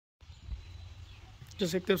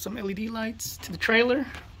Just hooked up some LED lights to the trailer.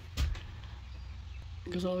 It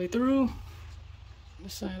goes all the way through.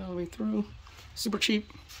 This side all the way through. Super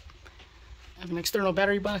cheap. I have an external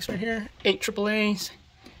battery box right here. 8 AAAs.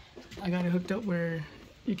 I got it hooked up where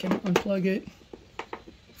you can unplug it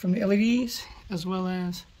from the LEDs as well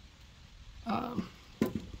as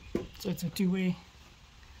so it's a two-way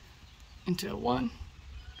into one.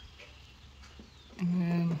 And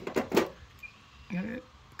then I got it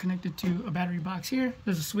connected to a battery box here.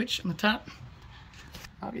 There's a switch on the top.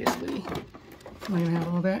 Obviously, I'm not gonna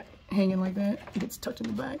have all that hanging like that. It gets tucked in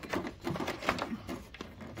the back.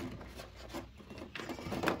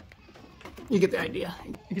 You get the idea.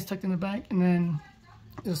 It gets tucked in the back, and then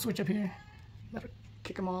there's a switch up here. That'll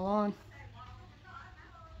kick them all on.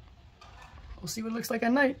 We'll see what it looks like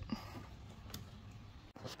at night.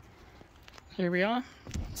 Here we are.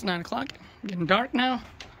 It's 9 o'clock. Getting dark now.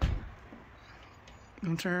 I'm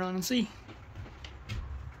gonna turn it on and see.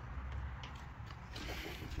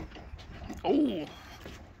 Oh!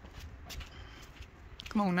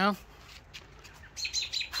 Come on now.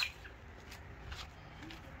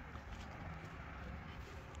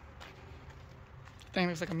 Thing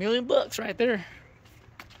looks like $1 million right there.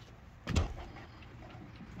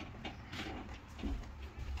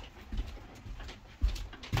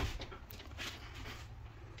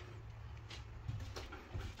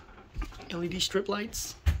 LED strip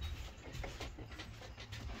lights.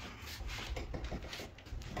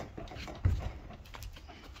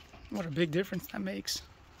 What a big difference that makes.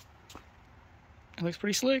 It looks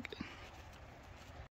pretty slick.